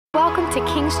Welcome to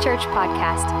King's Church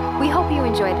Podcast. We hope you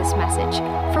enjoy this message.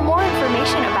 For more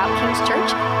information about King's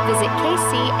Church, visit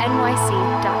kcnyc.org.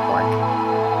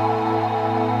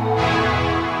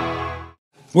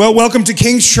 Well, welcome to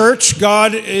King's Church.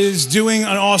 God is doing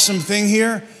an awesome thing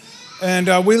here.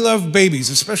 And we love babies,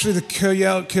 especially the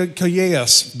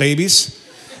Koyas babies.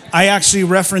 I actually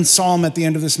reference Psalm at the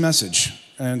end of this message.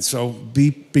 And so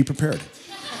be prepared.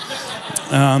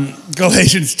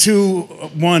 Galatians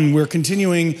 2:1, we're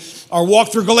continuing our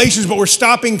walk through Galatians, but we're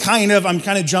stopping I'm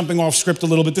kind of jumping off script a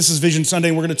little bit. This is Vision Sunday,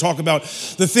 and we're going to talk about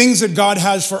the things that God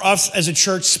has for us as a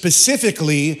church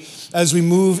specifically as we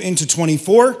move into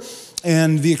 24.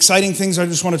 And the exciting things, I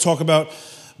just want to talk about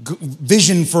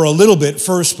vision for a little bit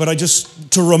first, but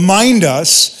to remind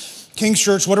us, King's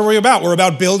Church, what are we about? We're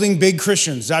about building big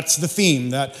Christians. That's the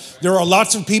theme. That there are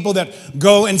lots of people that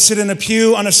go and sit in a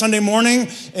pew on a Sunday morning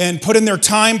and put in their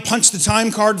time, punch the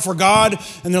time card for God,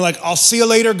 and they're like, I'll see you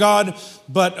later, God.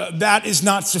 But that is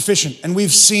not sufficient. And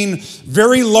we've seen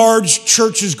very large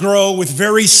churches grow with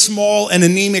very small and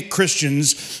anemic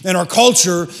Christians, and our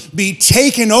culture be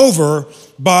taken over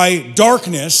by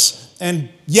darkness, and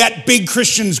yet big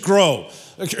Christians grow.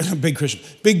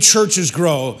 Big churches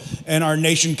grow, and our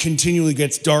nation continually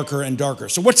gets darker and darker.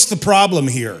 So what's the problem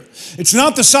here? It's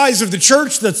not the size of the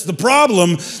church that's the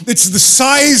problem. It's the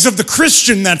size of the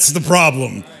Christian that's the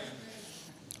problem.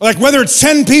 Like whether it's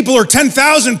 10 people or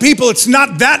 10,000 people, it's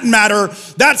not that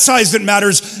size that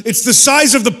matters. It's the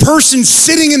size of the person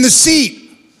sitting in the seat.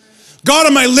 God,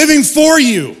 am I living for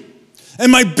you?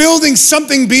 Am I building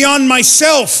something beyond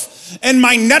myself and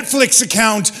my Netflix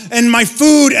account and my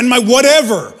food and my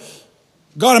whatever?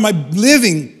 God, am I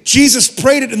living? Jesus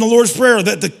prayed it in the Lord's Prayer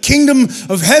that the kingdom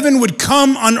of heaven would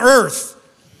come on earth.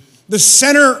 The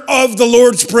center of the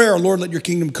Lord's Prayer, Lord, let your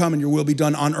kingdom come and your will be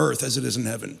done on earth as it is in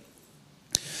heaven.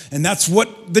 And that's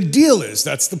what the deal is.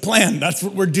 That's the plan. That's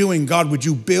what we're doing. God, would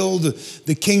you build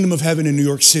the kingdom of heaven in New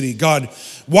York City? God,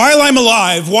 while I'm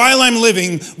alive, while I'm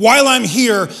living, while I'm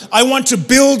here, I want to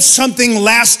build something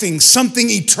lasting, something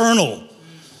eternal.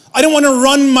 I don't want to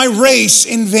run my race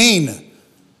in vain.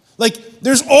 Like,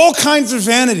 there's all kinds of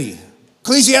vanity.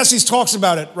 Ecclesiastes talks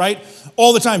about it, right?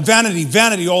 All the time. Vanity,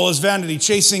 vanity, all is vanity.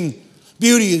 Chasing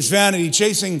beauty is vanity.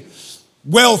 Chasing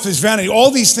wealth is vanity.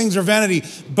 All these things are vanity.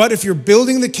 But if you're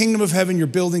building the kingdom of heaven, you're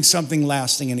building something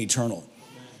lasting and eternal.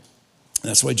 And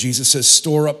that's why Jesus says,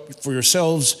 store up for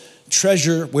yourselves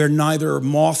treasure where neither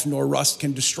moth nor rust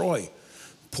can destroy.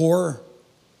 Pour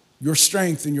your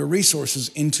strength and your resources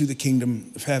into the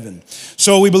kingdom of heaven.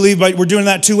 So we believe we're doing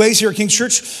that two ways here at King's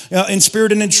Church, in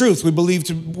spirit and in truth. We believe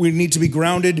we need to be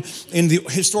grounded in the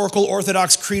historical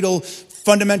Orthodox creedal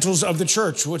fundamentals of the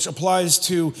church, which applies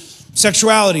to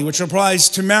sexuality, which applies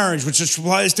to marriage, which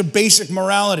applies to basic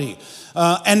morality.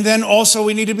 And then also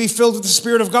we need to be filled with the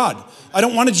Spirit of God. I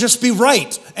don't want to just be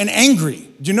right and angry.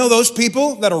 Do you know those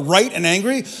people that are right and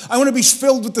angry? I want to be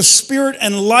filled with the Spirit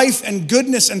and life and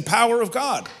goodness and power of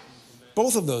God.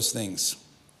 Both of those things.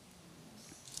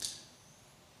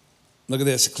 Look at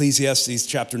this, Ecclesiastes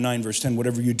chapter 9, verse 10.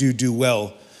 Whatever you do, do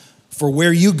well. For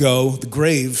where you go, the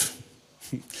grave,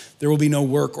 there will be no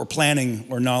work or planning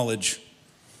or knowledge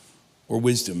or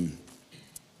wisdom.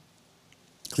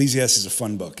 Ecclesiastes is a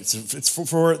fun book. It's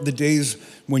for the days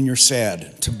when you're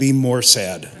sad. To be more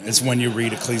sad is when you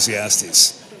read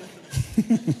Ecclesiastes.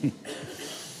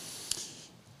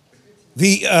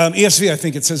 The ESV, I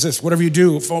think it says this: whatever you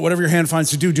do, whatever your hand finds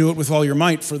to do, do it with all your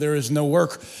might, for there is no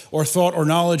work or thought or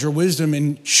knowledge or wisdom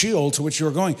in Sheol to which you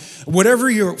are going. Whatever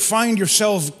you find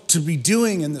yourself to be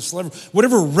doing in this level,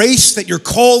 whatever race that you're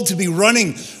called to be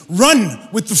running, run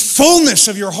with the fullness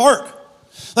of your heart.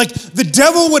 Like, the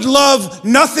devil would love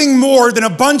nothing more than a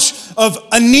bunch of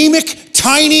anemic,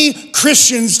 tiny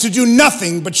Christians to do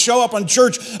nothing but show up on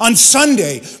church on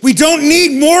Sunday. We don't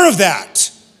need more of that.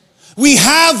 We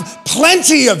have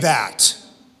plenty of that.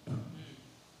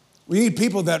 We need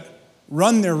people that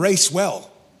run their race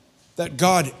well. That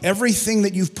God, everything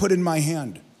that you've put in my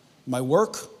hand, my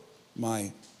work,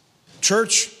 my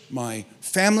church, my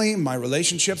family, my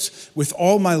relationships, with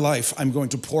all my life, I'm going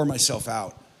to pour myself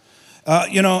out.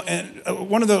 And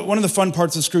one of the fun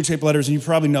parts of Screwtape Letters, and you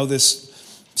probably know this,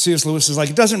 C.S. Lewis is like,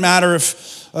 it doesn't matter if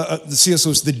C.S.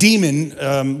 Lewis, the demon,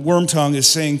 Wormtongue, is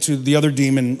saying to the other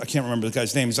demon, I can't remember the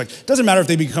guy's name, he's like, it doesn't matter if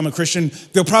they become a Christian,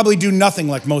 they'll probably do nothing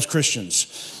like most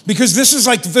Christians. Because this is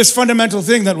like this fundamental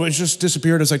thing that was just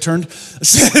disappeared as I turned. It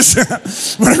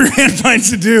says, whatever your hand finds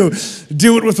to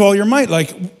do it with all your might.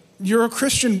 Like, you're a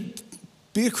Christian,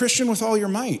 be a Christian with all your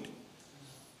might.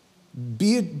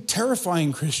 Be a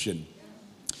terrifying Christian.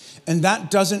 And that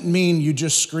doesn't mean you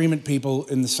just scream at people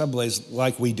in the subways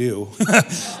like we do.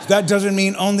 That doesn't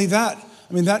mean only that.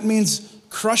 I mean, that means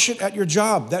crush it at your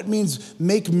job. That means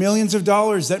make millions of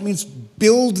dollars. That means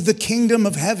build the kingdom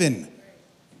of heaven.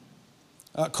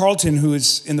 Carlton, who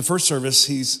is in the first service,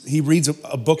 he reads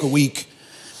a book a week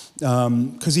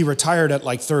because he retired at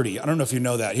like 30. I don't know if you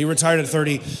know that. He retired at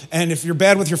 30. And if you're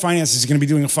bad with your finances, he's going to be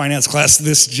doing a finance class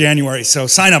this January. So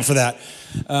sign up for that.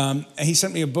 And he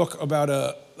sent me a book about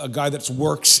a guy that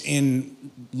works in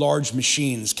large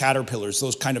machines, caterpillars,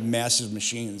 those kind of massive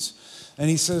machines. And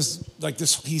he says, like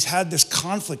this, he's had this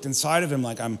conflict inside of him,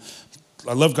 like I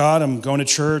love God, I'm going to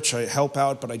church, I help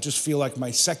out, but I just feel like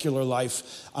my secular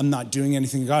life, I'm not doing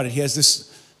anything God. And he has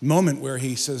this moment where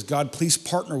he says, God, please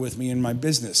partner with me in my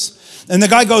business. And the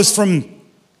guy goes from,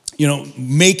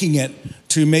 making it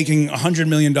to making $100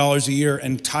 million a year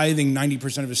and tithing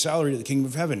 90% of his salary to the kingdom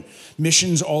of heaven.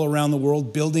 Missions all around the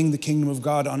world, building the kingdom of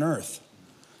God on earth.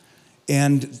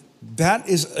 And that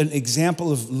is an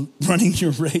example of running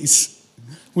your race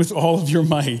with all of your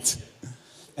might.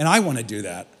 And I want to do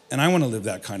that. And I want to live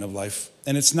that kind of life.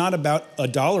 And it's not about a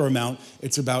dollar amount.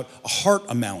 It's about a heart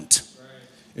amount.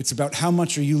 It's about how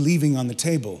much are you leaving on the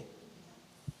table.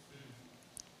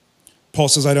 Paul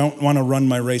says, I don't want to run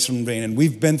my race in vain. And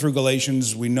we've been through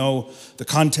Galatians. We know the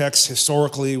context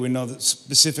historically. We know that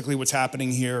specifically what's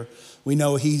happening here. We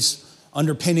know he's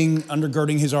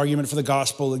undergirding his argument for the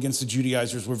gospel against the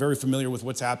Judaizers. We're very familiar with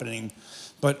what's happening.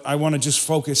 But I want to just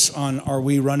focus on, are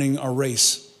we running our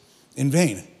race in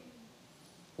vain?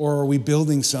 Or are we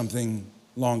building something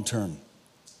long term?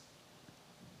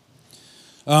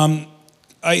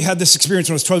 I had this experience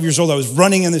when I was 12 years old. I was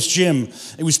running in this gym.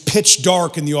 It was pitch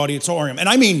dark in the auditorium. And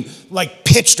I mean, like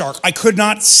pitch dark. I could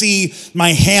not see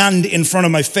my hand in front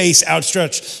of my face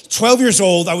outstretched. 12 years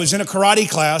old, I was in a karate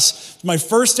class, my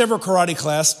first ever karate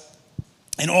class.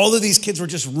 And all of these kids were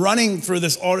just running through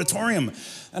this auditorium.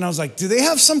 And I was like, do they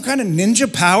have some kind of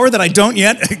ninja power that I don't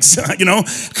yet,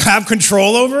 have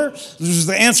control over?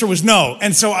 The answer was no.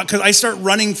 And so, because I start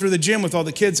running through the gym with all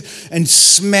the kids and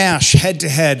smash head to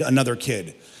head another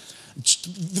kid.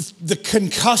 The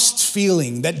concussed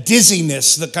feeling, that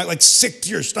dizziness, that kind of like sick to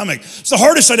your stomach. It's the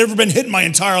hardest I'd ever been hit in my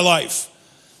entire life.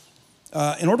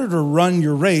 In order to run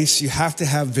your race, you have to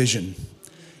have vision.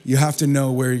 You have to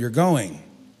know where you're going.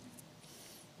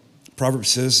 Proverbs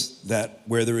says that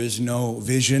where there is no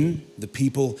vision, the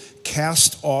people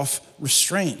cast off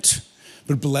restraint.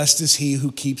 But blessed is he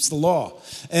who keeps the law.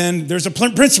 And there's a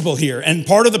principle here. And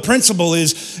part of the principle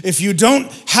is if you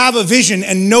don't have a vision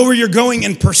and know where you're going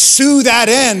and pursue that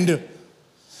end,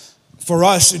 for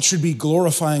us, it should be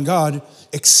glorifying God,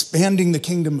 expanding the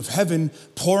kingdom of heaven,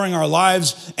 pouring our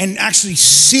lives, and actually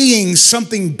seeing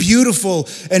something beautiful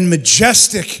and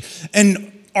majestic and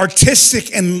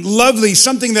artistic and lovely,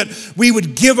 something that we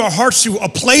would give our hearts to, a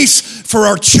place for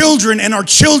our children and our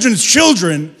children's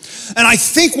children. And I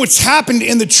think what's happened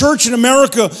in the church in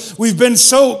America, we've been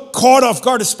so caught off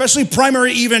guard, especially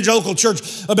primary evangelical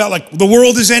church, about like the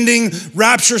world is ending,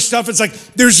 rapture stuff. It's like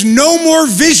there's no more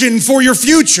vision for your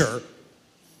future.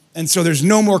 And so there's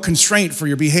no more constraint for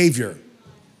your behavior.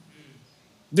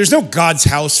 There's no God's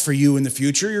house for you in the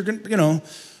future. You're going to,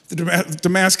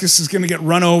 Damascus is going to get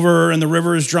run over and the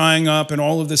river is drying up and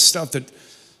all of this stuff that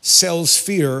sells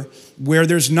fear. Where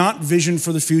there's not vision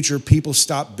for the future, people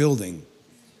stop building.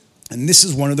 And this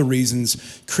is one of the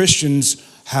reasons Christians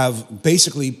have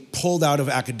basically pulled out of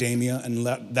academia and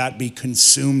let that be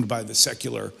consumed by the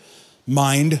secular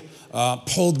mind,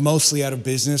 pulled mostly out of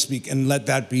business and let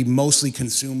that be mostly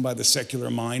consumed by the secular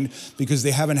mind because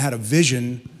they haven't had a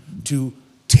vision to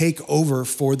take over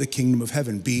for the kingdom of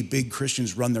heaven, be big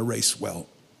Christians, run their race well.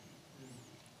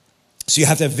 So you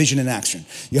have to have vision and action.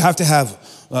 You have to have,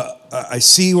 I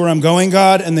see where I'm going,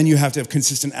 God, and then you have to have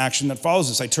consistent action that follows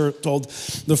this. I told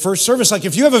the first service, like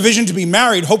if you have a vision to be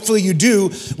married, hopefully you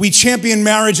do, we champion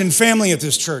marriage and family at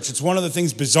this church. It's one of the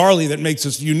things bizarrely that makes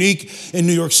us unique in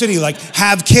New York City, like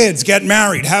have kids, get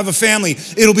married, have a family.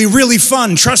 It'll be really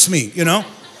fun, trust me,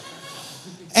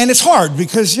 And it's hard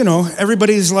because,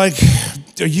 everybody's like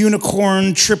a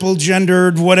unicorn, triple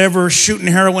gendered, whatever, shooting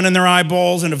heroin in their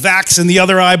eyeballs and a vax in the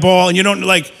other eyeball. And you don't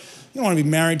want to be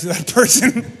married to that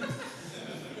person.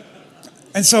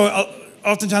 And so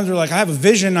oftentimes we're like, I have a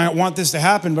vision. I want this to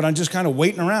happen, but I'm just kind of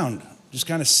waiting around, just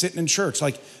kind of sitting in church.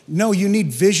 Like, no, you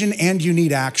need vision and you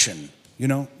need action.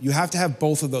 You have to have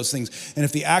both of those things. And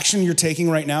if the action you're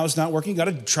taking right now is not working, you got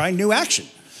to try new action.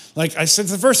 Like I said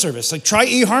to the first service, like try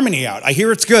eHarmony out. I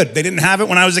hear it's good. They didn't have it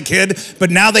when I was a kid, but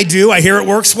now they do. I hear it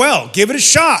works well. Give it a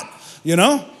shot,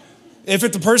 If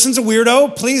the person's a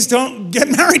weirdo, please don't get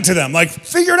married to them. Like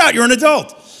figure it out. You're an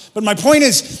adult. But my point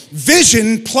is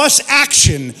vision plus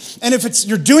action. And if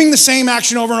you're doing the same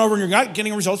action over and over and you're not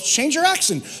getting results, change your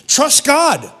action. Trust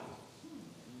God.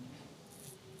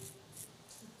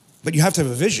 But you have to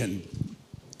have a vision.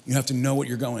 You have to know what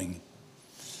you're going.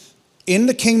 In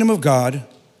the kingdom of God,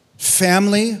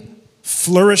 family,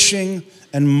 flourishing,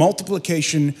 and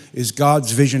multiplication is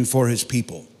God's vision for his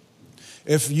people.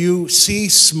 If you see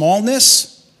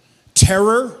smallness,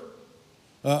 terror,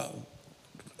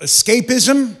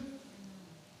 escapism,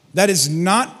 that is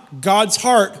not God's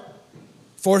heart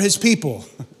for his people.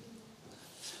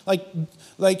 like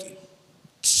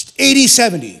 80,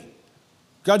 70.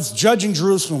 God's judging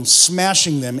Jerusalem,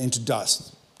 smashing them into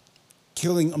dust,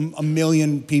 killing a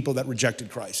million people that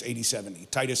rejected Christ, 80, 70.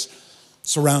 Titus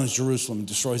surrounds Jerusalem and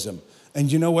destroys them.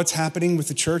 And you know what's happening with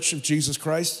the church of Jesus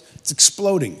Christ? It's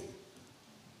exploding.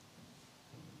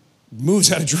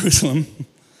 Moves out of Jerusalem.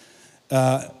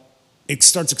 It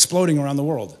starts exploding around the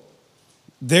world.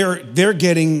 They're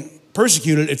getting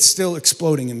persecuted. It's still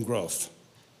exploding in growth.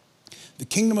 The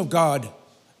kingdom of God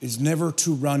is never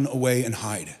to run away and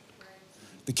hide.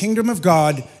 The kingdom of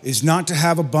God is not to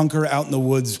have a bunker out in the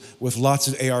woods with lots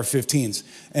of AR-15s.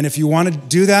 And if you want to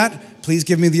do that, please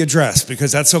give me the address,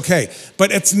 because that's okay.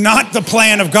 But it's not the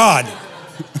plan of God.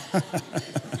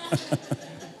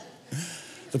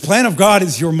 The plan of God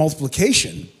is your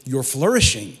multiplication, your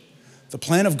flourishing. The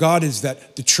plan of God is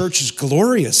that the church is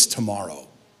glorious tomorrow.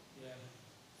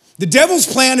 The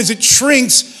devil's plan is it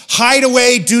shrinks, hide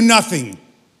away, do nothing.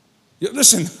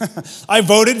 Listen, I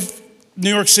voted New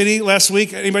York City last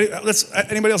week. Anybody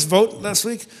else vote last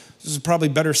week? This is probably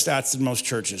better stats than most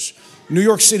churches. New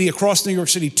York City, across New York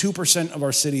City, 2% of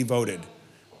our city voted.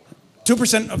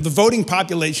 2% of the voting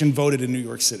population voted in New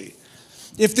York City.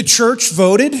 If the church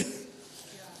voted,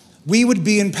 we would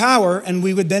be in power and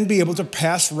we would then be able to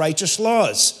pass righteous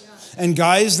laws. And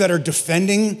guys that are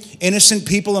defending innocent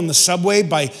people on the subway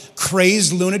by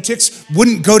crazed lunatics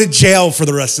wouldn't go to jail for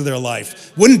the rest of their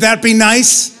life. Wouldn't that be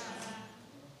nice?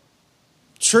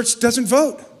 Church doesn't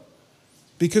vote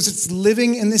because it's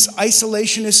living in this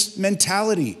isolationist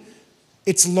mentality.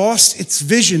 It's lost its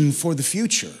vision for the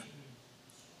future.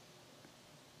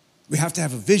 We have to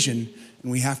have a vision,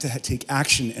 and we have to take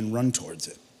action and run towards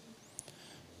it.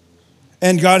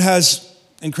 And God has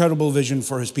incredible vision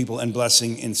for his people and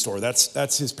blessing in store.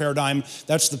 That's his paradigm.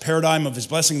 That's the paradigm of his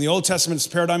blessing in the Old Testament. It's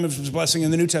the paradigm of his blessing in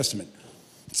the New Testament.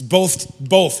 It's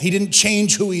both. He didn't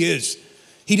change who he is.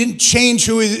 He didn't change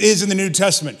who he is in the New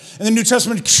Testament. And the New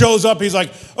Testament shows up, he's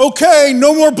like, okay,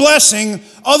 no more blessing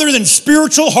other than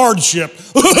spiritual hardship.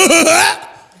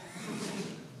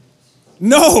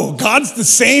 No, God's the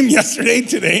same yesterday,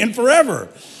 today, and forever.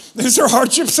 Is there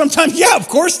hardship sometimes? Yeah, of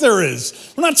course there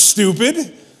is. We're not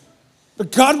stupid.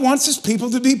 But God wants his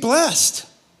people to be blessed.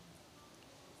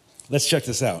 Let's check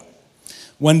this out.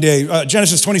 One day,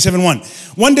 Genesis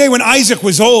 27:1. One day when Isaac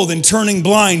was old and turning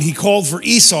blind, he called for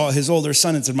Esau, his older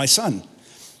son, and said, my son.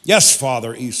 Yes,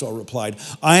 father, Esau replied.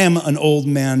 I am an old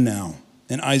man now.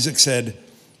 And Isaac said,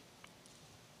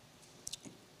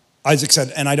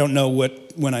 and I don't know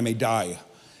when I may die.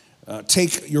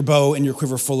 Take your bow and your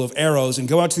quiver full of arrows and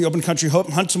go out to the open country,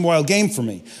 hunt some wild game for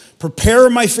me. Prepare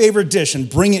my favorite dish and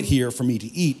bring it here for me to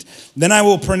eat. Then I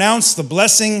will pronounce the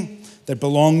blessing that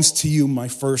belongs to you, my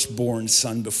firstborn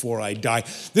son, before I die.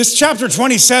 This chapter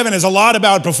 27 is a lot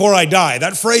about before I die.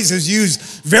 That phrase is used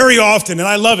very often, and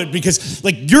I love it because,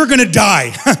 you're going to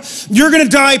die. You're going to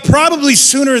die probably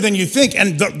sooner than you think.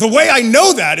 And the way I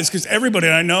know that is because everybody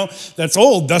I know that's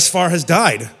old thus far has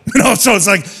died. So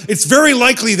it's very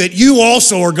likely that you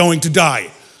also are going to die.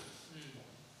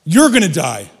 You're going to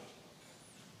die.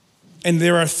 And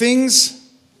there are things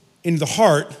in the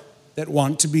heart that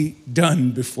want to be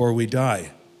done before we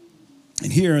die.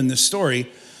 And here in this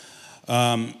story,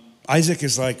 Isaac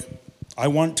is like, I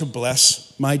want to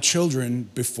bless my children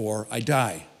before I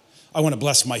die. I want to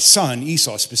bless my son,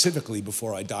 Esau, specifically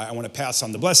before I die. I want to pass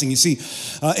on the blessing. You see,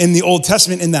 in the Old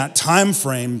Testament, in that time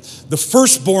frame, the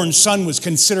firstborn son was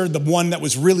considered the one that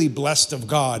was really blessed of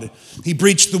God. He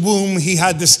breached the womb. He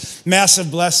had this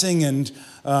massive blessing, and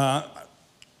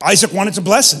Isaac wanted to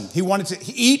bless him. He wanted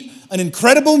to eat an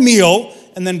incredible meal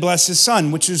and then bless his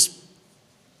son, which is,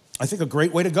 I think, a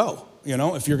great way to go.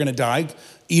 If you're going to die,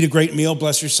 eat a great meal,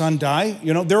 bless your son, die.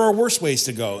 There are worse ways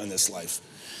to go in this life.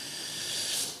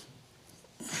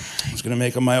 I was going to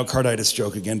make a myocarditis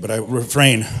joke again, but I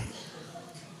refrain.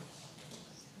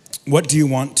 What do you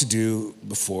want to do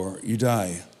before you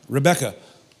die? Rebecca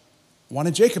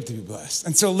wanted Jacob to be blessed.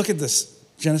 And so look at this.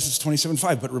 Genesis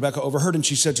 27:5, but Rebekah overheard, and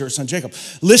she said to her son Jacob,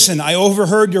 listen, I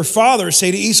overheard your father say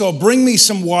to Esau, bring me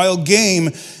some wild game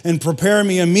and prepare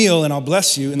me a meal, and I'll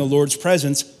bless you in the Lord's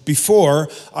presence before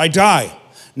I die.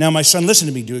 Now, my son, listen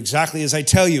to me. Do exactly as I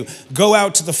tell you. Go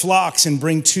out to the flocks and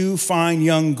bring 2 fine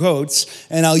young goats,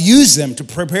 and I'll use them to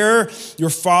prepare your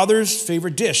father's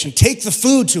favorite dish. And take the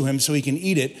food to him so he can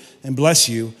eat it and bless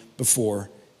you before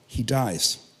he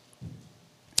dies.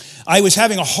 I was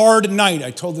having a hard night.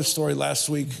 I told this story last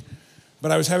week,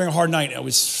 but I was having a hard night. It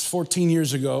was 14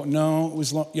 years ago. No, it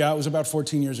was about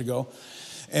 14 years ago.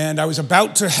 And I was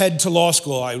about to head to law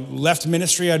school. I left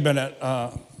ministry. I'd been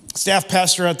a staff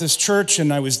pastor at this church,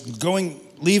 and I was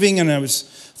leaving, and I was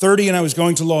 30, and I was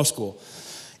going to law school.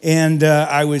 And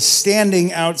I was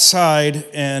standing outside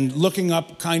and looking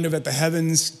up kind of at the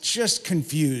heavens, just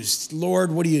confused.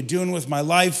 Lord, what are you doing with my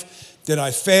life? Did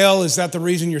I fail? Is that the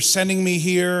reason you're sending me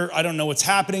here? I don't know what's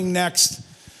happening next.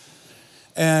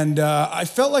 And I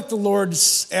felt like the Lord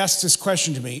asked this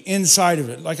question to me inside of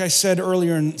it. Like I said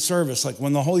earlier in service, like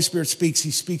when the Holy Spirit speaks,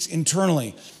 he speaks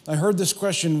internally. I heard this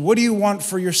question, what do you want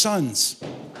for your sons?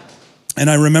 And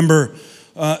I remember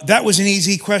that was an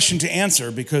easy question to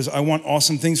answer because I want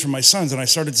awesome things for my sons. And I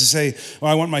started to say,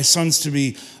 well, I want my sons to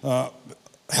be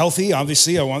healthy,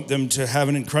 obviously. I want them to have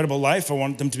an incredible life. I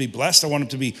want them to be blessed. I want them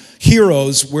to be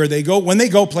heroes where they go. When they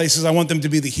go places, I want them to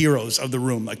be the heroes of the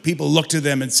room. Like people look to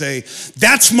them and say,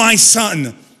 that's my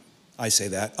son. I say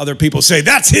that. Other people say,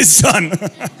 that's his son.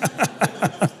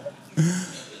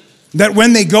 That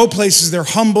when they go places, they're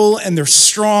humble and they're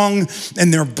strong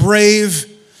and they're brave.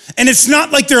 And it's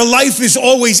not like their life is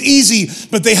always easy,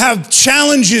 but they have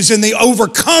challenges and they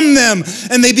overcome them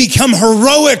and they become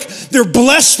heroic. They're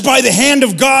blessed by the hand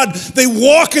of God. They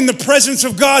walk in the presence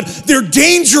of God. They're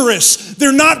dangerous.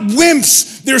 They're not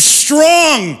wimps. They're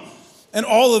strong. And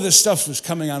all of this stuff was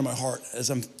coming out of my heart as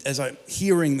I'm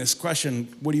hearing this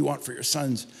question, what do you want for your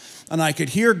sons? And I could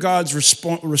hear God's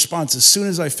response as soon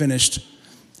as I finished.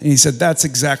 And he said, that's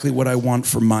exactly what I want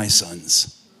for my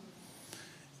sons.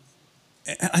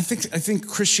 I think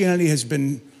Christianity has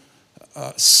been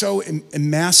so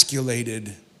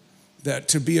emasculated that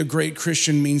to be a great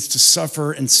Christian means to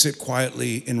suffer and sit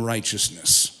quietly in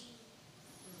righteousness.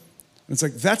 It's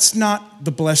like, that's not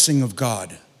the blessing of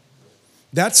God.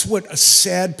 That's what a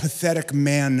sad, pathetic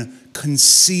man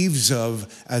conceives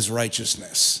of as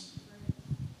righteousness.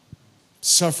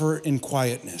 Suffer in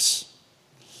quietness.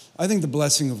 I think the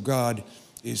blessing of God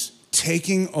is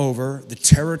taking over the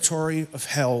territory of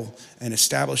hell and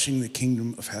establishing the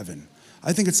kingdom of heaven.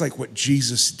 I think it's like what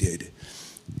Jesus did.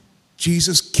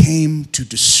 Jesus came to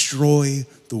destroy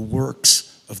the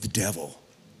works of the devil.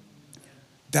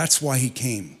 That's why he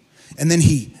came. And then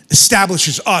he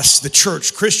establishes us, the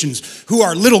church, Christians, who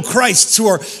are little Christs, who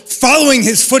are following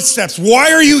his footsteps.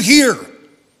 Why are you here?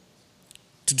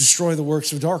 To destroy the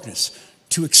works of darkness,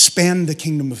 to expand the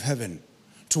kingdom of heaven,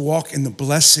 to walk in the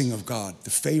blessing of God, the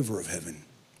favor of heaven.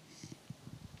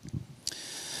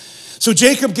 So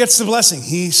Jacob gets the blessing.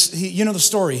 He you know the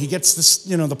story. He gets this,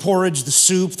 the porridge, the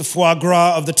soup, the foie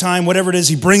gras of the time, whatever it is.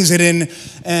 He brings it in,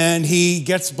 and he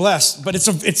gets blessed. But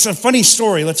it's a funny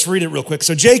story. Let's read it real quick.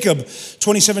 So Jacob,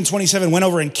 27:27, went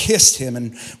over and kissed him.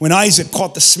 And when Isaac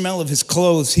caught the smell of his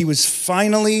clothes, he was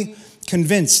finally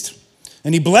convinced.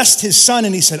 And he blessed his son,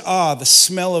 and he said, the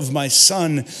smell of my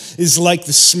son is like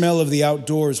the smell of the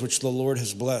outdoors, which the Lord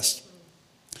has blessed.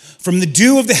 From the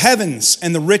dew of the heavens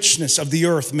and the richness of the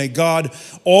earth, may God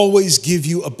always give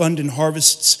you abundant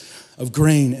harvests of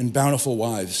grain and bountiful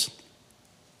wives.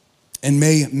 And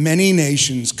may many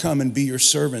nations come and be your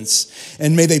servants,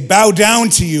 and may they bow down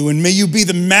to you, and may you be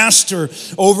the master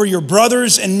over your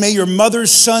brothers, and may your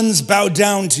mother's sons bow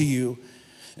down to you.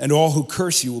 And all who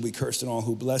curse you will be cursed, and all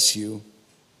who bless you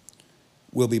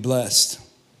will be blessed.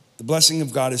 The blessing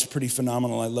of God is pretty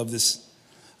phenomenal. I love this.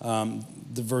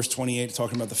 The verse 28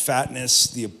 talking about the fatness,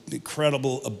 the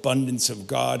incredible abundance of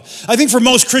God. I think for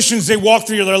most Christians, they walk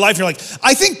through their life, you're like,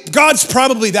 I think God's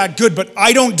probably that good, but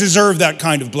I don't deserve that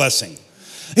kind of blessing.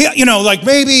 Like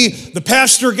maybe the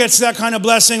pastor gets that kind of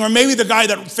blessing, or maybe the guy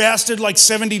that fasted like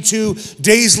 72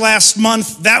 days last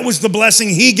month, that was the blessing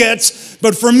he gets.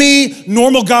 But for me,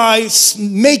 normal guy,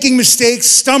 making mistakes,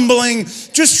 stumbling,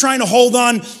 just trying to hold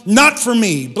on, not for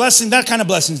me. That kind of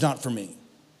blessing is not for me.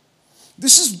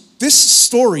 This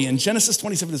story in Genesis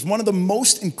 27 is one of the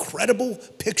most incredible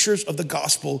pictures of the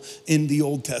gospel in the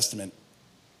Old Testament.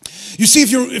 You see,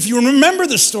 if you remember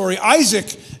the story,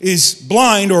 Isaac is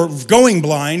blind or going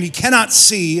blind. He cannot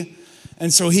see,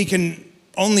 and so he can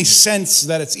only sense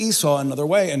that it's Esau another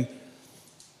way. And,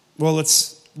 well,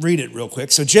 let's read it real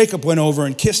quick. So Jacob went over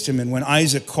and kissed him, and when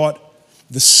Isaac caught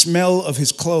the smell of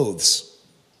his clothes,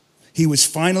 He was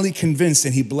finally convinced,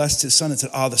 and he blessed his son and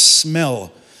said, the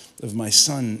smell of my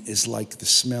son is like the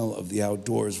smell of the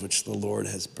outdoors, which the Lord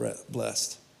has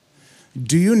blessed.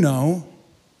 Do you know,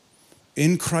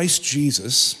 in Christ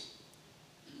Jesus,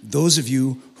 those of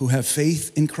you who have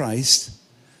faith in Christ,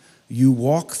 you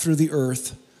walk through the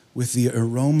earth with the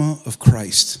aroma of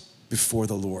Christ before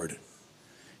the Lord.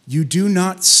 You do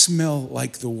not smell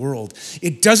like the world.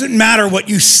 It doesn't matter what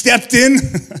you stepped in.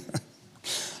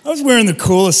 I was wearing the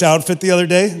coolest outfit the other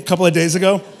day, a couple of days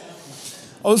ago.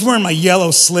 I was wearing my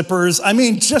yellow slippers.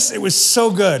 It was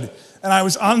so good. And I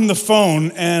was on the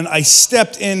phone, and I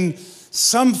stepped in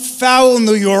some foul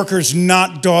New Yorker's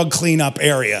not dog cleanup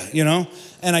area,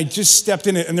 And I just stepped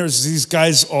in it, and there's these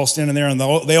guys all standing there, and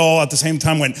they all at the same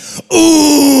time went,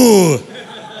 ooh!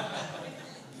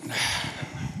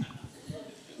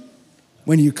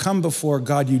 When you come before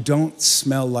God, you don't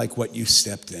smell like what you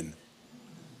stepped in.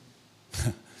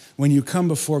 When you come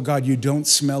before God, you don't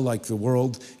smell like the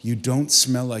world. You don't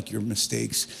smell like your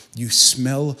mistakes. You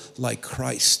smell like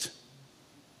Christ.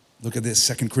 Look at this,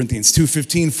 2 Corinthians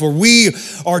 2:15. For we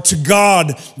are to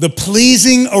God the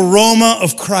pleasing aroma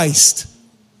of Christ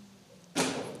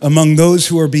among those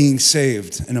who are being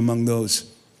saved and among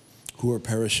those who are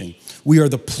perishing. We are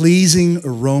the pleasing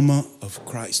aroma of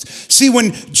Christ. See,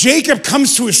 when Jacob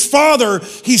comes to his father,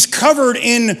 he's covered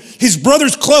in his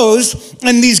brother's clothes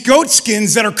and these goat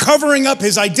skins that are covering up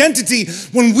his identity.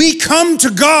 When we come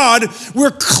to God,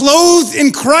 we're clothed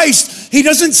in Christ. He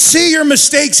doesn't see your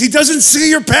mistakes. He doesn't see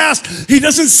your past. He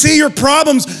doesn't see your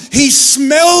problems. He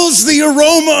smells the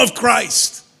aroma of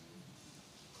Christ.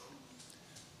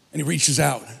 And he reaches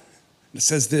out. It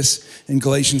says this in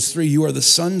Galatians 3, you are the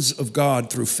sons of God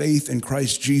through faith in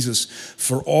Christ Jesus.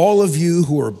 For all of you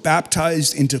who are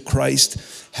baptized into Christ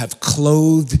have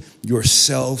clothed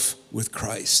yourself with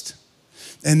Christ.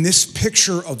 And this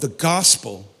picture of the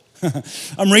gospel,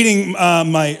 I'm reading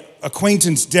my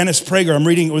acquaintance Dennis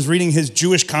Prager, was reading his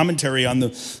Jewish commentary on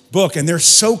the book, and they're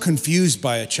so confused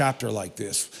by a chapter like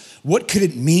this. What could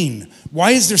it mean?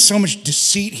 Why is there so much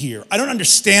deceit here? I don't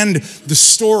understand the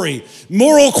story.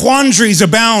 Moral quandaries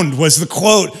abound was the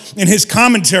quote in his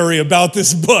commentary about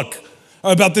this book,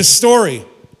 about this story.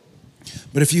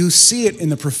 But if you see it in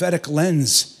the prophetic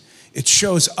lens, it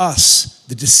shows us,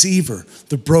 the deceiver,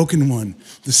 the broken one,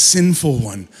 the sinful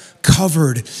one,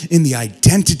 covered in the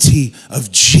identity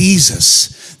of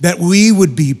Jesus, that we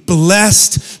would be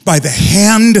blessed by the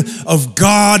hand of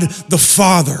God the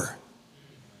Father.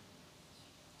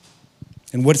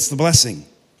 And what's the blessing?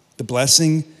 The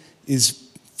blessing is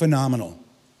phenomenal.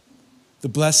 The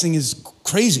blessing is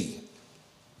crazy.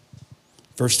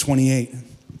 Verse 28,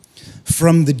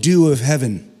 from the dew of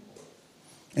heaven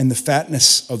and the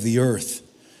fatness of the earth,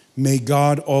 may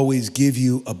God always give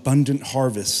you abundant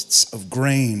harvests of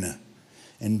grain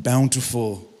and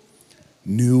bountiful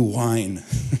new wine.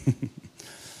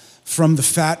 From the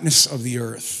fatness of the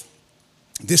earth.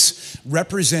 This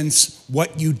represents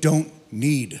what you don't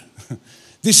need.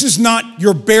 This is not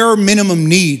your bare minimum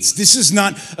needs. This is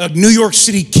not a New York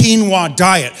City quinoa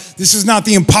diet. This is not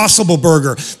the Impossible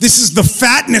Burger. This is the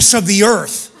fatness of the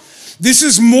earth. This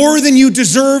is more than you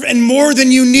deserve and more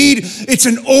than you need. It's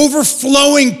an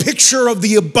overflowing picture of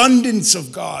the abundance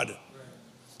of God.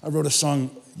 I wrote a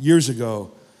song years ago,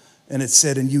 and it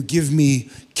said, and you give me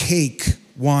cake,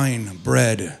 wine,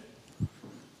 bread.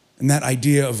 And that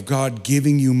idea of God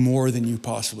giving you more than you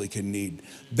possibly can need.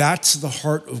 That's the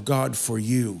heart of God for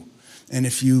you. And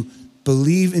if you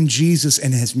believe in Jesus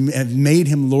and have made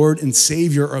him Lord and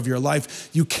Savior of your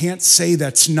life, you can't say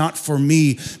that's not for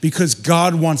me, because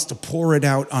God wants to pour it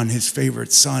out on his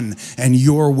favorite son, and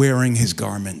you're wearing his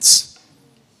garments.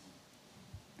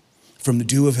 From the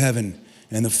dew of heaven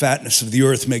and the fatness of the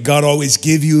earth, may God always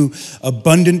give you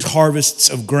abundant harvests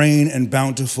of grain and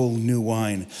bountiful new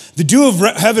wine. The dew of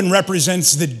heaven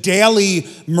represents the daily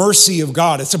mercy of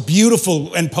God. It's a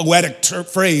beautiful and poetic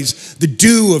phrase, the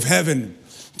dew of heaven.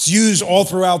 It's used all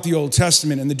throughout the Old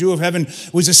Testament, and the dew of heaven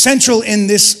was essential in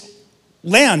this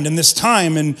land, in this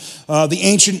time. In the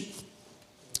ancient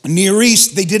Near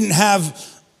East, they didn't have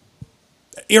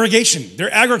irrigation.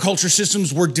 Their agriculture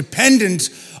systems were dependent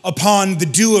upon the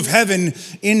dew of heaven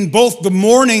in both the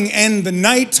morning and the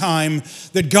nighttime,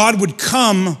 that God would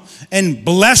come and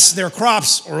bless their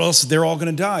crops, or else they're all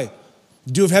going to die.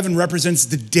 The dew of heaven represents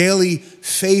the daily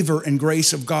favor and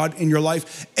grace of God in your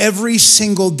life, every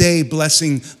single day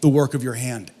blessing the work of your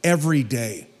hand, every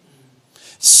day.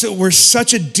 So we're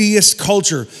such a deist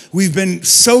culture. We've been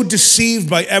so deceived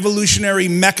by evolutionary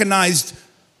mechanized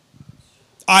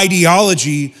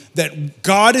ideology that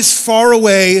God is far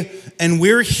away and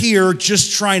we're here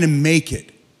just trying to make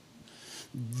it.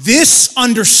 This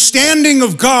understanding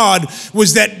of God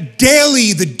was that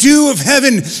daily the dew of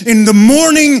heaven in the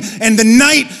morning and the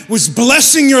night was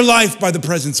blessing your life by the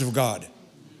presence of God.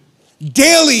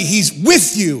 Daily, he's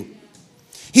with you.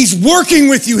 He's working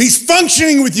with you. He's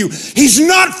functioning with you. He's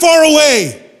not far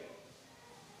away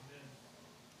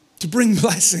to bring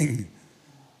blessing,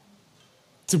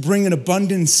 to bring an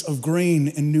abundance of grain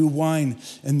and new wine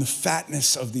and the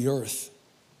fatness of the earth.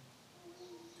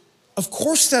 Of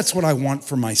course, that's what I want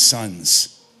for my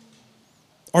sons.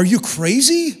 Are you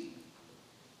crazy?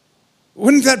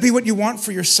 Wouldn't that be what you want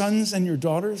for your sons and your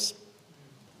daughters?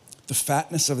 The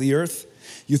fatness of the earth?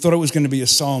 You thought it was going to be a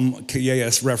Psalm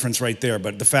KAS reference right there,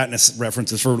 but the fatness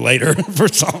reference is for later, for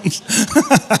Psalms.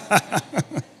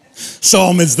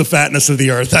 Psalm is the fatness of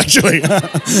the earth, actually.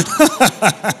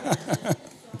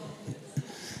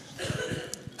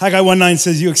 Haggai 1:9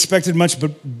 says, you expected much,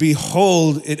 but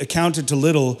behold, it accounted to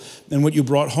little, and what you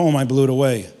brought home, I blew it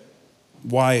away.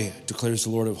 Why, declares the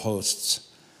Lord of hosts?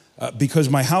 Because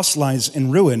my house lies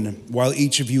in ruin, while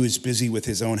each of you is busy with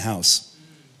his own house.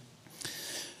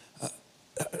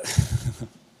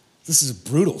 This is a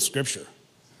brutal scripture.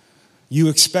 You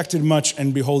expected much,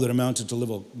 and behold, it amounted to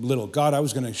little. God, I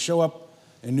was going to show up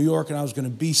in New York, and I was going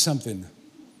to be something.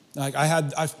 Like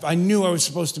I knew I was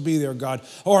supposed to be there, God.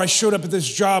 Or I showed up at this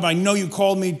job. I know you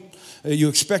called me. You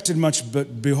expected much,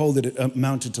 but behold, it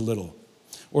amounted to little.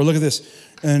 Or look at this.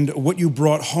 And what you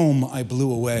brought home, I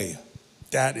blew away.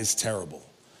 That is terrible.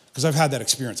 Because I've had that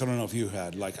experience. I don't know if you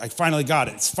had. Like, I finally got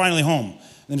it. It's finally home.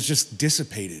 And it's just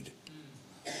dissipated.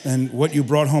 And what you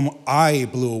brought home, I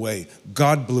blew away.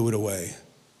 God blew it away.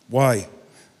 Why?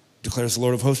 Declares the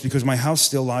Lord of hosts, because my house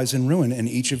still lies in ruin, and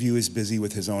each of you is busy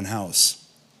with his own house.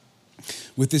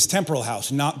 With this temporal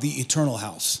house, not the eternal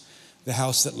house, the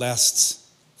house that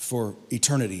lasts for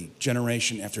eternity,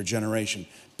 generation after generation,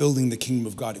 building the kingdom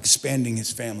of God, expanding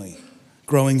his family,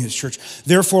 growing his church.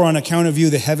 Therefore, on account of you,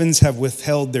 the heavens have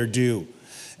withheld their dew,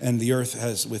 and the earth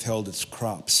has withheld its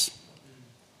crops.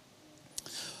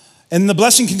 And the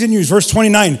blessing continues, verse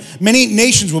 29. Many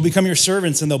nations will become your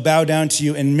servants, and they'll bow down to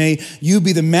you, and may you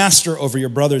be the master over your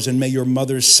brothers, and may your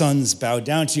mother's sons bow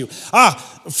down to you.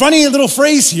 Funny little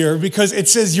phrase here, because it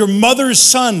says your mother's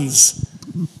sons.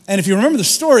 And if you remember the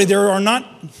story, there are not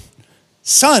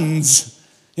sons.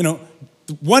 You know,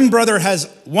 one brother has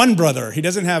one brother. He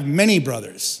doesn't have many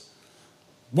brothers.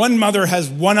 One mother has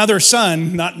one other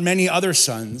son, not many other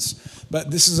sons.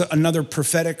 But this is another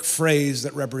prophetic phrase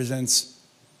that represents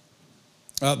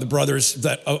the brothers,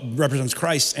 that represents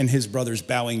Christ and his brothers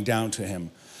bowing down to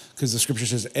him. Because the scripture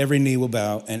says every knee will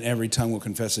bow and every tongue will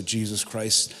confess that Jesus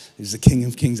Christ is the King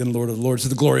of kings and Lord of lords to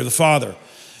the glory of the Father.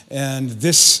 And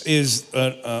this is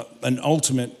an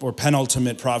ultimate or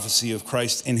penultimate prophecy of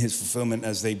Christ in his fulfillment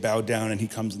as they bow down and he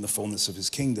comes in the fullness of his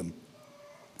kingdom.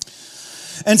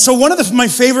 And so one of my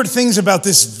favorite things about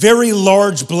this very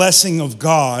large blessing of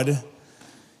God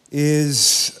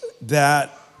is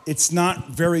that it's not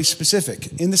very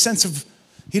specific in the sense of,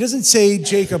 he doesn't say,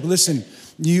 Jacob, listen,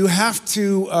 you have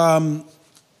to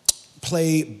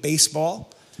play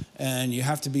baseball and you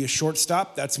have to be a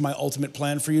shortstop. That's my ultimate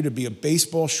plan for you, to be a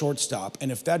baseball shortstop.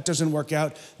 And if that doesn't work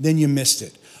out, then you missed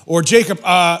it. Or Jacob,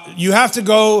 you have to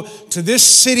go to this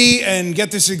city and get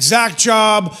this exact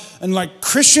job. And like,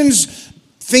 Christians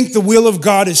think the will of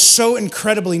God is so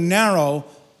incredibly narrow.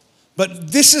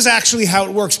 But this is actually how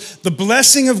it works. The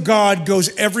blessing of God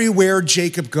goes everywhere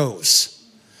Jacob goes.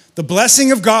 The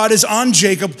blessing of God is on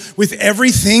Jacob with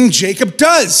everything Jacob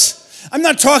does. I'm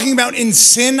not talking about in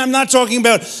sin. I'm not talking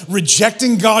about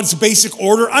rejecting God's basic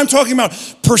order. I'm talking about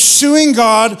pursuing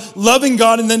God, loving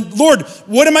God, and then, Lord,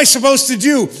 what am I supposed to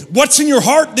do? What's in your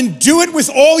heart? Then do it with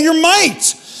all your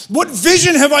might. What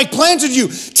vision have I planted you?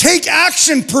 Take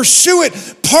action, pursue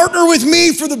it, partner with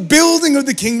me for the building of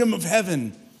the kingdom of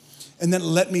heaven. And then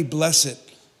let me bless it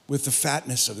with the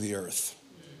fatness of the earth.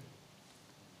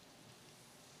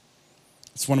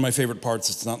 It's one of my favorite parts.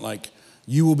 It's not like,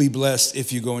 you will be blessed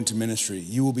if you go into ministry.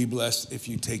 You will be blessed if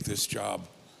you take this job.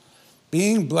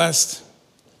 Being blessed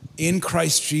in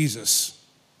Christ Jesus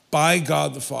by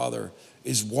God the Father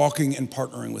is walking and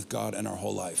partnering with God in our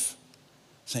whole life.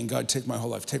 Saying, God, take my whole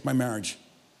life. Take my marriage.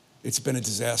 It's been a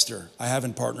disaster. I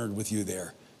haven't partnered with you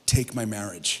there. Take my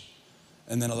marriage.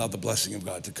 And then allow the blessing of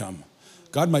God to come.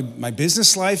 God, my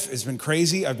business life has been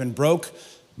crazy. I've been broke.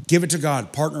 Give it to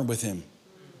God. Partner with him.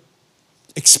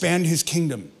 Expand his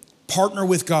kingdom. Partner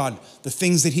with God, the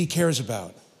things that he cares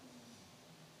about.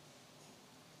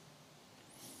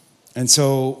 And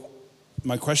so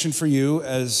my question for you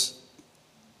as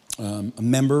a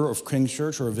member of King's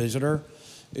Church or a visitor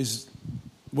is,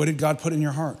 what did God put in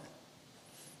your heart?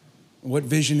 What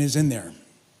vision is in there?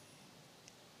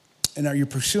 And are you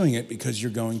pursuing it because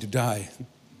you're going to die?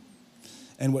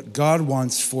 And what God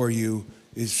wants for you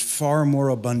is far more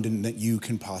abundant than you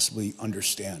can possibly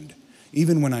understand.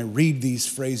 Even when I read these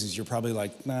phrases, you're probably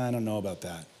like, nah, I don't know about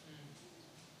that.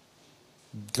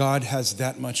 God has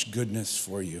that much goodness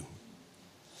for you.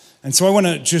 And so I want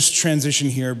to just transition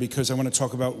here because I want to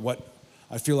talk about what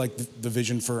I feel like the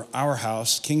vision for our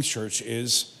house, King's Church,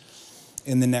 is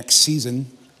in the next season.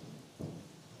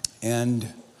 And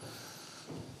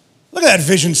look at that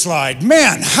vision slide.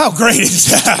 Man, how great is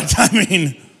that? I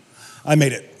mean, I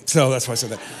made it, so that's why I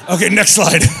said that. Okay, next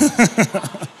slide.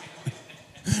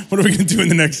 What are we going to do in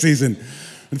the next season?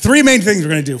 3 main things we're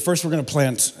going to do. First, we're going to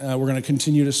plant. We're going to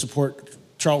continue to support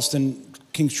Charleston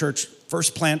King's Church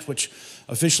First Plant, which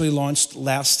officially launched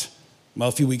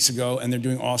a few weeks ago, and they're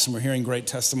doing awesome. We're hearing great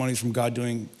testimonies from God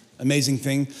doing amazing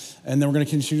thing. And then we're going to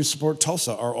continue to support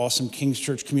Tulsa, our awesome King's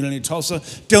Church community in Tulsa.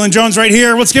 Dylan Jones right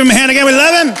here. Let's give him a hand again. We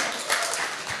love him.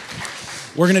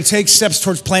 We're going to take steps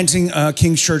towards planting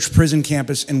King's Church prison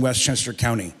campus in Westchester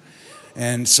County.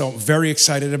 And so very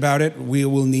excited about it. We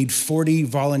will need 40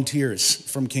 volunteers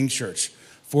from King's Church.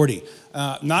 40.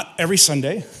 Not every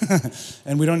Sunday.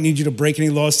 And we don't need you to break any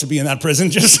laws to be in that prison.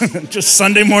 Just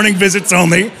Sunday morning visits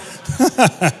only.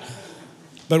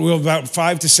 But we'll about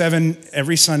 5 to 7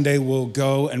 every Sunday. We'll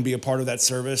go and be a part of that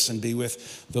service and be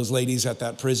with those ladies at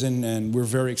that prison. And we're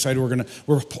very excited.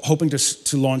 We're hoping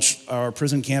to launch our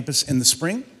prison campus in the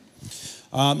spring.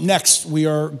 Next, we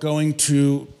are going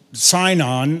to sign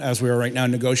on, as we are right now,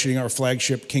 negotiating our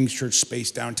flagship King's Church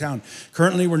space downtown.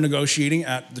 Currently, we're negotiating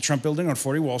at the Trump Building on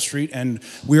 40 Wall Street, and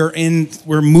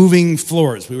we're moving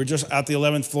floors. We were just at the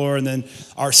 11th floor, and then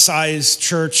our size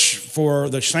church for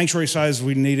the sanctuary size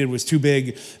we needed was too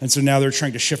big, and so now they're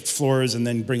trying to shift floors and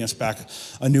then bring us back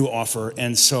a new offer.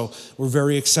 And so we're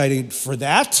very excited for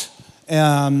that.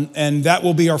 And that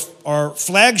will be our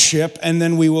flagship, and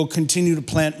then we will continue to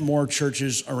plant more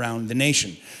churches around the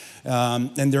nation.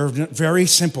 And they're very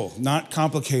simple, not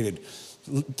complicated.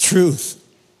 Truth,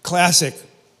 classic,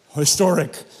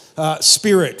 historic,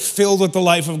 spirit, filled with the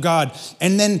life of God.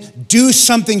 And then do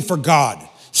something for God.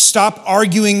 Stop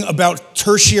arguing about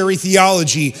tertiary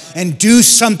theology and do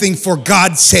something for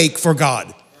God's sake for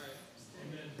God.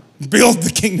 Build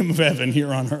the kingdom of heaven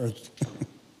here on earth.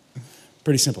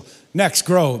 Pretty simple. Next,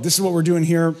 grow. This is what we're doing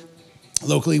here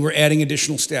locally. We're adding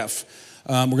additional staff.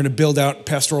 We're going to build out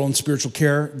pastoral and spiritual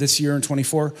care this year in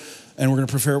 24, and we're going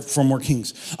to prepare for more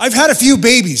kings. I've had a few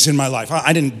babies in my life.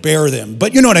 I didn't bear them,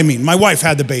 but you know what I mean. My wife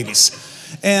had the babies.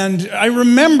 And I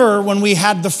remember when we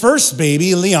had the first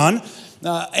baby, Leon,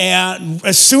 and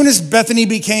as soon as Bethany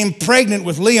became pregnant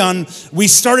with Leon, we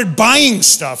started buying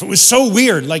stuff. It was so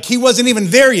weird. Like, he wasn't even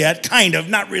there yet, kind of,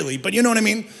 not really, but you know what I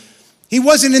mean? He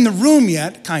wasn't in the room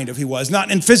yet, kind of, he was,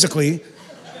 not in physically.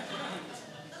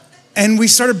 And we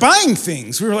started buying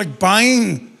things. We were like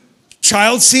buying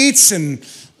child seats, and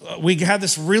we had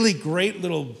this really great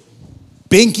little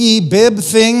binky bib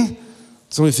thing.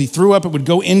 So if he threw up, it would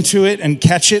go into it and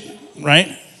catch it, right?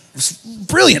 It was a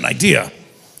brilliant idea.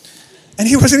 And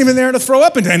he wasn't even there to throw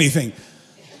up into anything.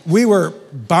 We were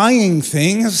buying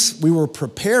things. We were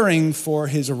preparing for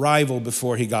his arrival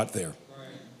before he got there.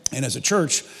 And as a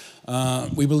church,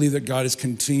 we believe that God is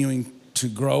continuing to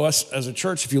grow us as a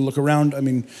church. If you look around, I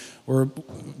mean,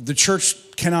 the church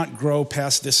cannot grow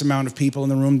past this amount of people in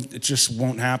the room. It just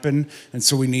won't happen. And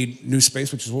so we need new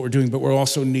space, which is what we're doing. But we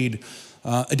also need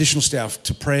additional staff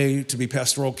to pray, to be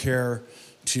pastoral care,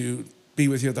 to be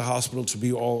with you at the hospital, to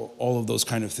be all of those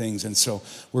kind of things. And so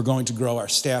we're going to grow our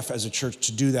staff as a church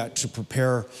to do that, to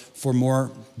prepare for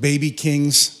more baby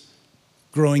kings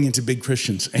growing into big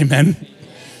Christians. Amen?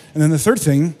 And then the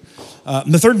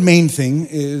third main thing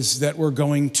is that we're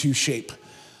going to shape.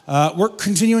 We're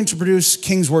continuing to produce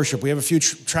King's Worship. We have a few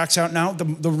tracks out now.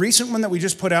 The recent one that we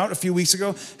just put out a few weeks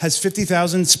ago has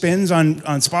 50,000 spins on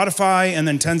Spotify and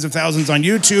then tens of thousands on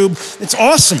YouTube. It's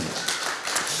awesome.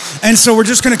 And so we're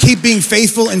just going to keep being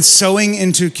faithful and sowing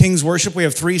into King's Worship. We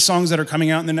have 3 songs that are coming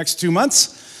out in the next 2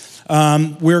 months.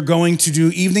 We're going to do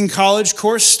evening college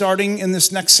course starting in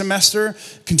this next semester.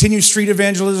 Continue street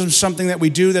evangelism, something that we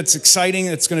do that's exciting.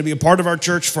 It's going to be a part of our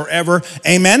church forever.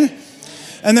 Amen.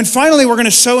 And then finally, we're going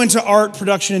to sow into art,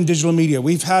 production, and digital media.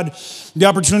 We've had the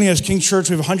opportunity as King's Church.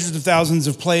 We have hundreds of thousands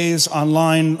of plays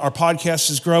online. Our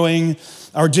podcast is growing.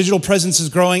 Our digital presence is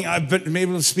growing. I've been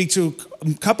able to speak to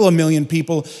a couple of million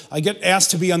people. I get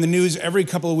asked to be on the news every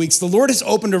couple of weeks. The Lord has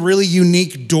opened a really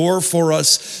unique door for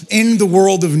us in the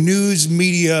world of news,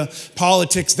 media,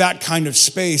 politics, that kind of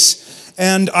space.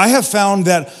 And I have found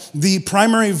that the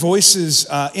primary voices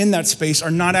in that space are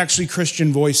not actually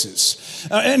Christian voices.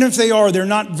 And if they are, they're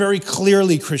not very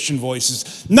clearly Christian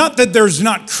voices. Not that there's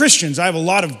not Christians. I have a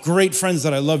lot of great friends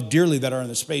that I love dearly that are in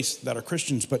the space that are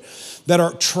Christians, but that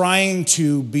are trying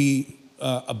to be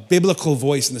a biblical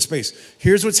voice in the space.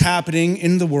 Here's what's happening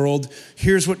in the world.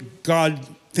 Here's what God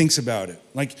thinks about it.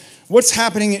 Like, what's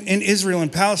happening in Israel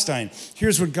and Palestine?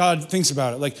 Here's what God thinks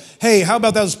about it. Like, hey, how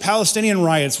about those Palestinian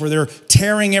riots where they're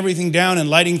tearing everything down and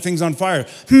lighting things on fire?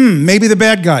 Maybe the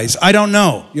bad guys. I don't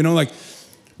know. Like,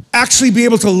 actually be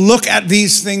able to look at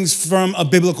these things from a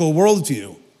biblical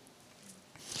worldview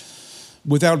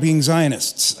without being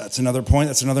Zionists. That's another point.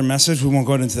 That's another message. We won't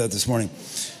go into that this morning.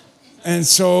 And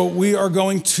so we are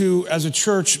going to, as a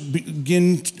church,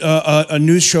 begin a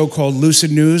news show called Lucid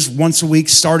News once a week,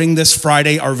 starting this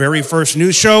Friday, our very first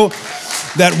news show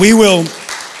that we will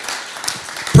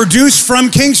produce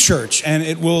from King's Church. And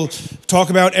it will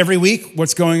talk about every week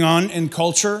what's going on in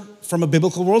culture from a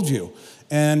biblical worldview.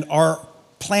 And our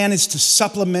plan is to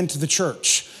supplement the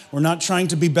church. We're not trying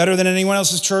to be better than anyone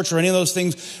else's church or any of those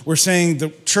things. We're saying the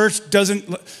church doesn't...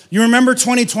 You remember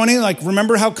 2020?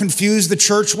 Remember how confused the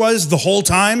church was the whole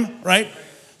time, right?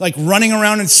 Like running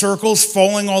around in circles,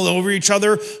 falling all over each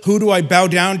other. Who do I bow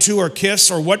down to or kiss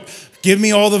or what? Give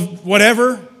me all the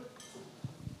whatever.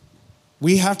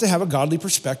 We have to have a godly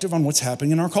perspective on what's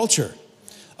happening in our culture.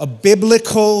 A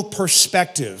biblical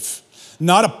perspective.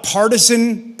 Not a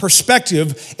partisan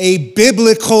perspective, a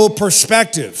biblical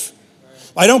perspective.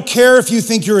 I don't care if you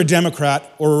think you're a Democrat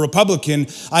or a Republican.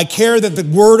 I care that the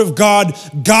Word of God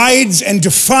guides and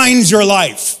defines your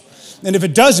life. And if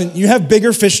it doesn't, you have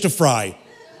bigger fish to fry.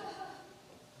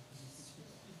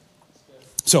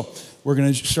 So we're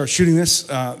going to start shooting this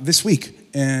this week.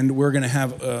 And we're going to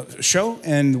have a show.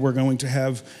 And we're going to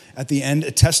have, at the end,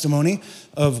 a testimony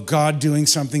of God doing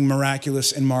something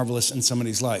miraculous and marvelous in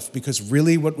somebody's life. Because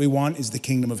really what we want is the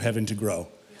kingdom of heaven to grow.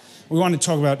 We want to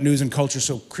talk about news and culture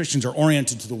so Christians are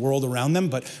oriented to the world around them,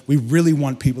 but we really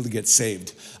want people to get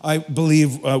saved. I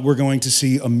believe we're going to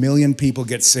see 1 million people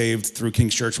get saved through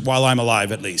King's Church while I'm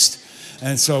alive, at least.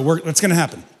 And so that's going to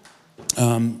happen.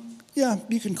 Yeah,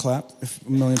 you can clap if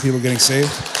 1 million people are getting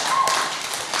saved.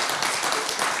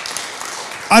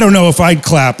 I don't know if I'd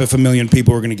clap if 1 million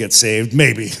people were going to get saved.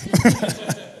 Maybe.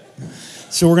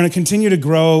 So we're going to continue to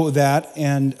grow that,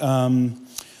 and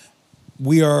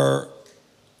we are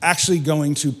actually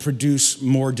going to produce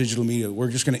more digital media.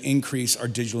 We're just going to increase our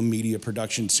digital media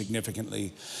production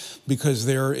significantly because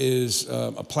there is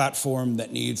a platform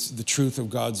that needs the truth of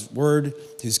God's word,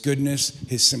 his goodness,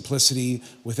 his simplicity,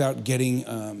 without getting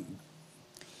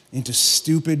into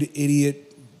stupid,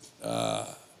 idiot,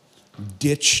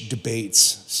 ditch debates,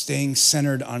 staying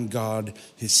centered on God,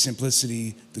 his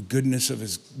simplicity, the goodness of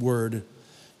his word,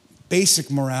 basic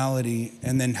morality,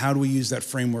 and then how do we use that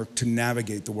framework to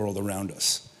navigate the world around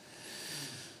us.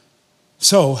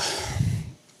 So,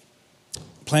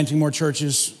 planting more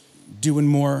churches, doing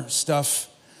more stuff.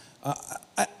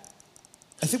 I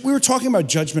think we were talking about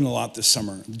judgment a lot this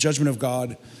summer. The judgment of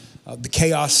God, the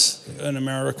chaos in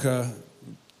America,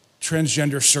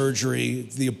 transgender surgery,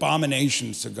 the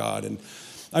abominations to God. And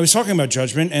I was talking about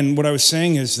judgment, and what I was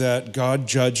saying is that God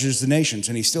judges the nations,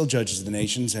 and he still judges the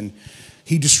nations, and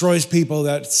he destroys people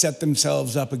that set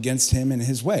themselves up against him in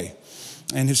his way.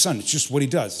 And his son. It's just what he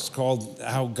does. It's called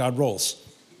how God rolls.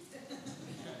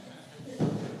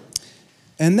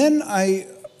 And then I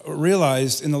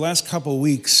realized in the last couple of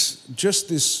weeks,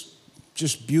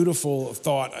 this beautiful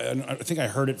thought. I think I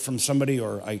heard it from somebody,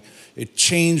 or it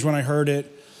changed when I heard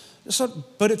it.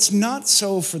 But it's not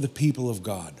so for the people of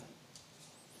God.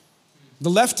 The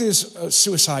left is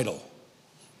suicidal.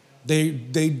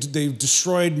 They've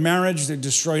destroyed marriage. They've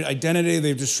destroyed identity.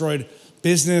 They've destroyed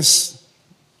business.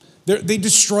 They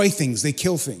destroy things. They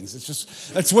kill things.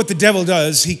 That's what the devil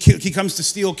does. He comes to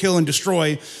steal, kill, and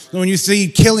destroy. And when you see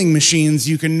killing machines,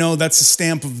 you can know that's a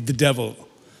stamp of the devil.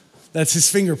 That's his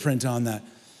fingerprint on that.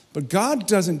 But God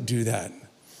doesn't do that.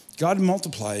 God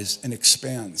multiplies and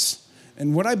expands.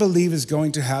 And what I believe is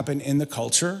going to happen in the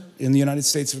culture in the United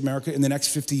States of America in the next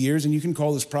 50 years, and you can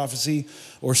call this prophecy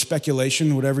or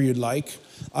speculation, whatever you'd like,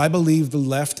 I believe the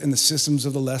left and the systems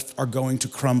of the left are going to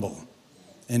crumble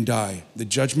and die. The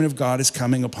judgment of God is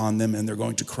coming upon them, and they're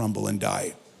going to crumble and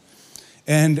die.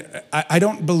 And I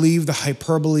don't believe the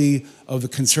hyperbole of the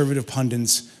conservative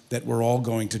pundits that we're all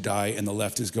going to die and the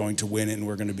left is going to win and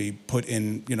we're going to be put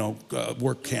in,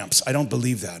 work camps. I don't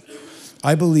believe that.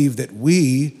 I believe that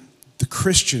we, the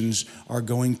Christians, are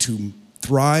going to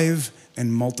thrive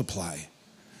and multiply.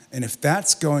 And if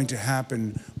that's going to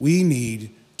happen, we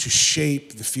need to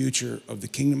shape the future of the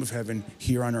kingdom of heaven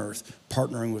here on earth,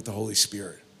 partnering with the Holy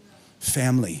Spirit.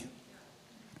 Family,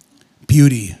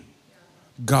 beauty,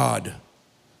 God,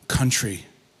 country,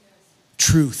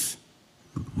 truth,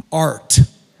 art.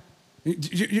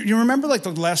 You remember like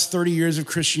the last 30 years of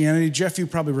Christianity? Jeff, you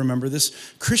probably remember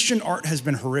this. Christian art has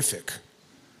been horrific.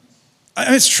 I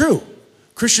mean, it's true.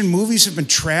 Christian movies have been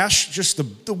trash, just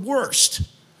the worst.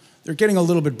 They're getting a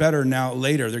little bit better now.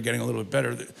 Later, they're getting a little bit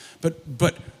better.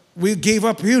 But we gave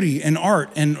up beauty and art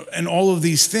and all of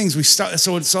these things.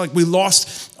 So it's like we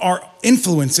lost our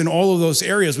influence in all of those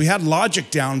areas. We had logic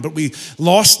down, but we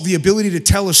lost the ability to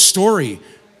tell a story.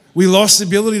 We lost the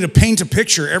ability to paint a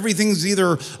picture. Everything's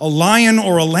either a lion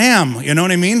or a lamb, you know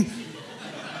what I mean?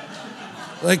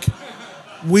 Like,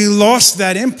 we lost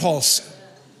that impulse.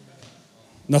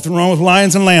 Nothing wrong with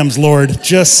lions and lambs, Lord.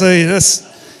 Just say this.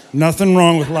 Nothing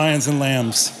wrong with lions and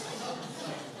lambs.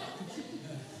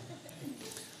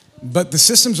 But the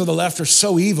systems of the left are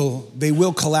so evil, they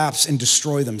will collapse and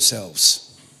destroy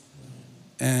themselves.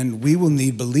 And we will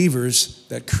need believers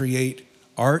that create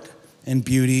art and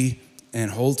beauty and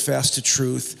hold fast to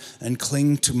truth and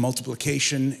cling to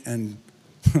multiplication and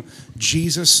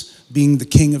Jesus being the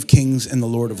King of Kings and the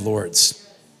Lord of Lords.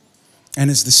 And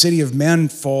as the city of man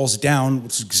falls down,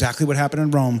 which is exactly what happened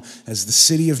in Rome, as the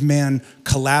city of man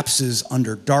collapses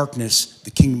under darkness,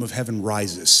 the kingdom of heaven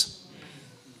rises.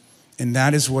 And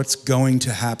that is what's going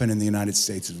to happen in the United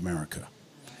States of America.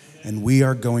 And we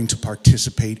are going to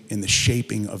participate in the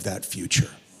shaping of that future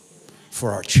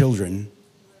for our children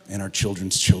and our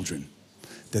children's children,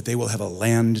 that they will have a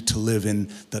land to live in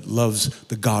that loves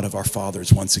the God of our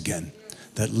fathers once again,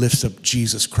 that lifts up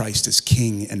Jesus Christ as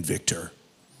King and Victor,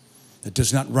 that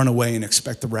does not run away and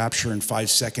expect the rapture in 5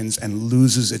 seconds and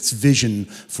loses its vision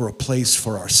for a place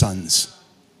for our sons.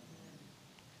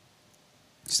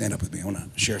 Stand up with me. I want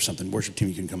to share something. Worship team,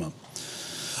 you can come up.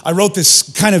 I wrote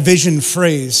this kind of vision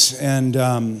phrase, and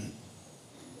I'm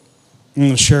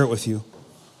going to share it with you.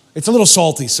 It's a little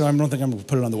salty, so I don't think I'm going to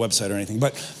put it on the website or anything,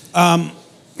 but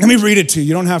let me read it to you.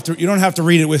 You don't have to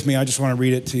read it with me. I just want to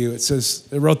read it to you. It says,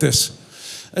 I wrote this.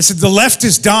 I said, the left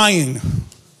is dying.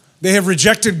 They have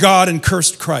rejected God and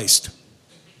cursed Christ.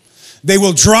 They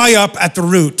will dry up at the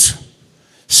root,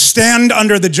 stand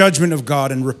under the judgment of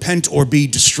God, and repent or be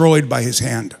destroyed by his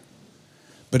hand.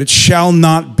 But it shall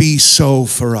not be so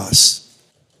for us.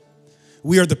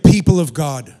 We are the people of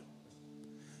God.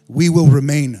 We will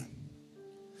remain.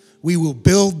 We will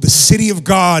build the city of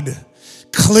God,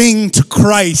 cling to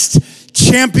Christ,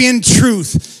 champion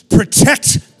truth,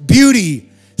 protect beauty,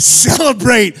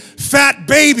 celebrate fat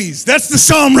babies. That's the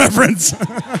Psalm reference.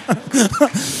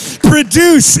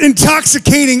 Produce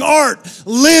intoxicating art,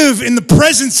 live in the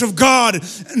presence of God,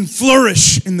 and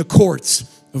flourish in the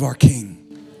courts of our King.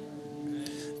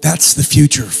 That's the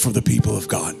future for the people of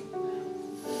God.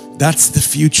 That's the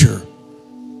future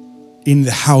in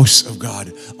the house of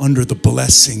God, under the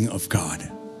blessing of God.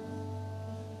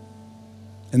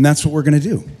 And that's what we're going to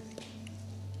do.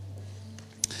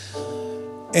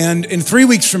 And in 3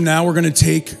 weeks from now, we're going to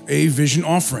take a vision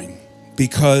offering,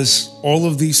 because all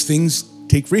of these things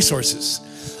take resources.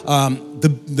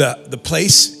 The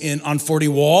place on 40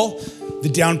 Wall, the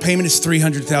down payment is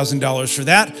 $300,000 for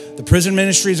that. The prison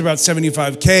ministry is about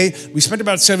 $75K. We spent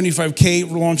about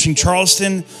 $75K launching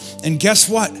Charleston. And guess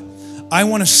what? I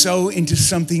want to sow into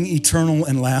something eternal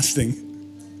and lasting.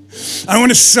 I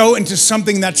want to sow into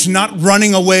something that's not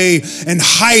running away and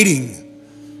hiding.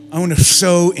 I want to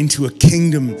sow into a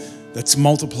kingdom that's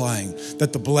multiplying,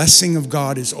 that the blessing of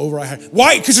God is over our head.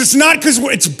 Why? Because it's not because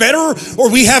it's better or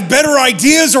we have better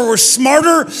ideas or we're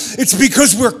smarter. It's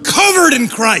because we're covered in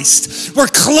Christ. We're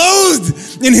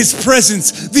clothed in his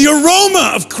presence. The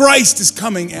aroma of Christ is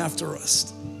coming after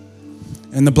us.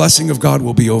 And the blessing of God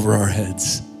will be over our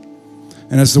heads.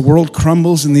 And as the world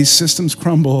crumbles and these systems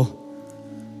crumble,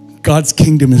 God's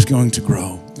kingdom is going to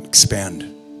grow and expand.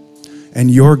 And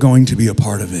you're going to be a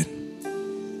part of it.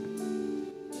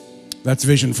 That's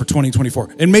vision for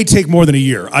 2024. It may take more than a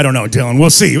year. I don't know, Dylan. We'll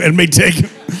see. It may take.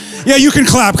 Yeah, you can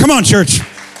clap. Come on, church.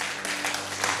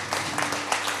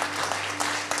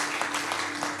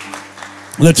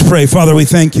 Let's pray. Father, we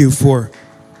thank you for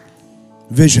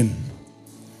vision.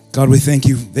 God, we thank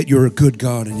you that you're a good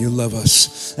God and you love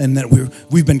us, and that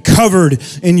we've been covered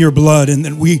in your blood, and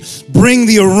that we bring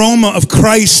the aroma of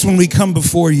Christ when we come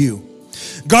before you.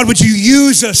 God, would you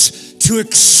use us to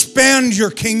expand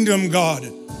your kingdom,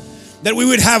 God? That we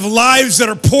would have lives that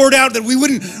are poured out, that we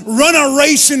wouldn't run our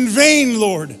race in vain,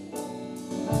 Lord.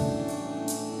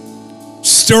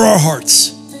 Stir our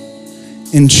hearts.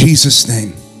 In Jesus'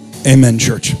 name, amen,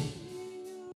 church.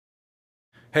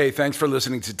 Hey, thanks for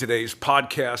listening to today's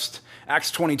podcast.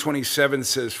 Acts 20:27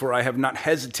 says, "For I have not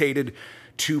hesitated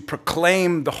to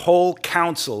proclaim the whole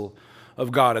counsel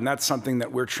of God." And that's something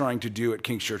that we're trying to do at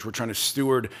King's Church. We're trying to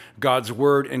steward God's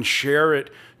word and share it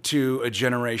to a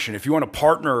generation. If you want to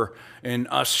partner in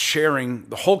us sharing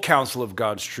the whole counsel of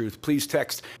God's truth, please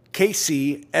text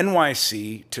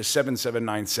KCNYC to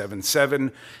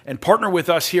 77977 and partner with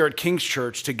us here at King's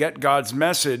Church to get God's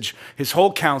message, his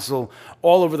whole counsel,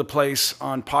 all over the place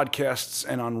on podcasts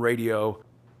and on radio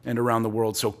and around the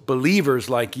world. So believers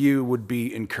like you would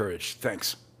be encouraged.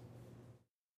 Thanks.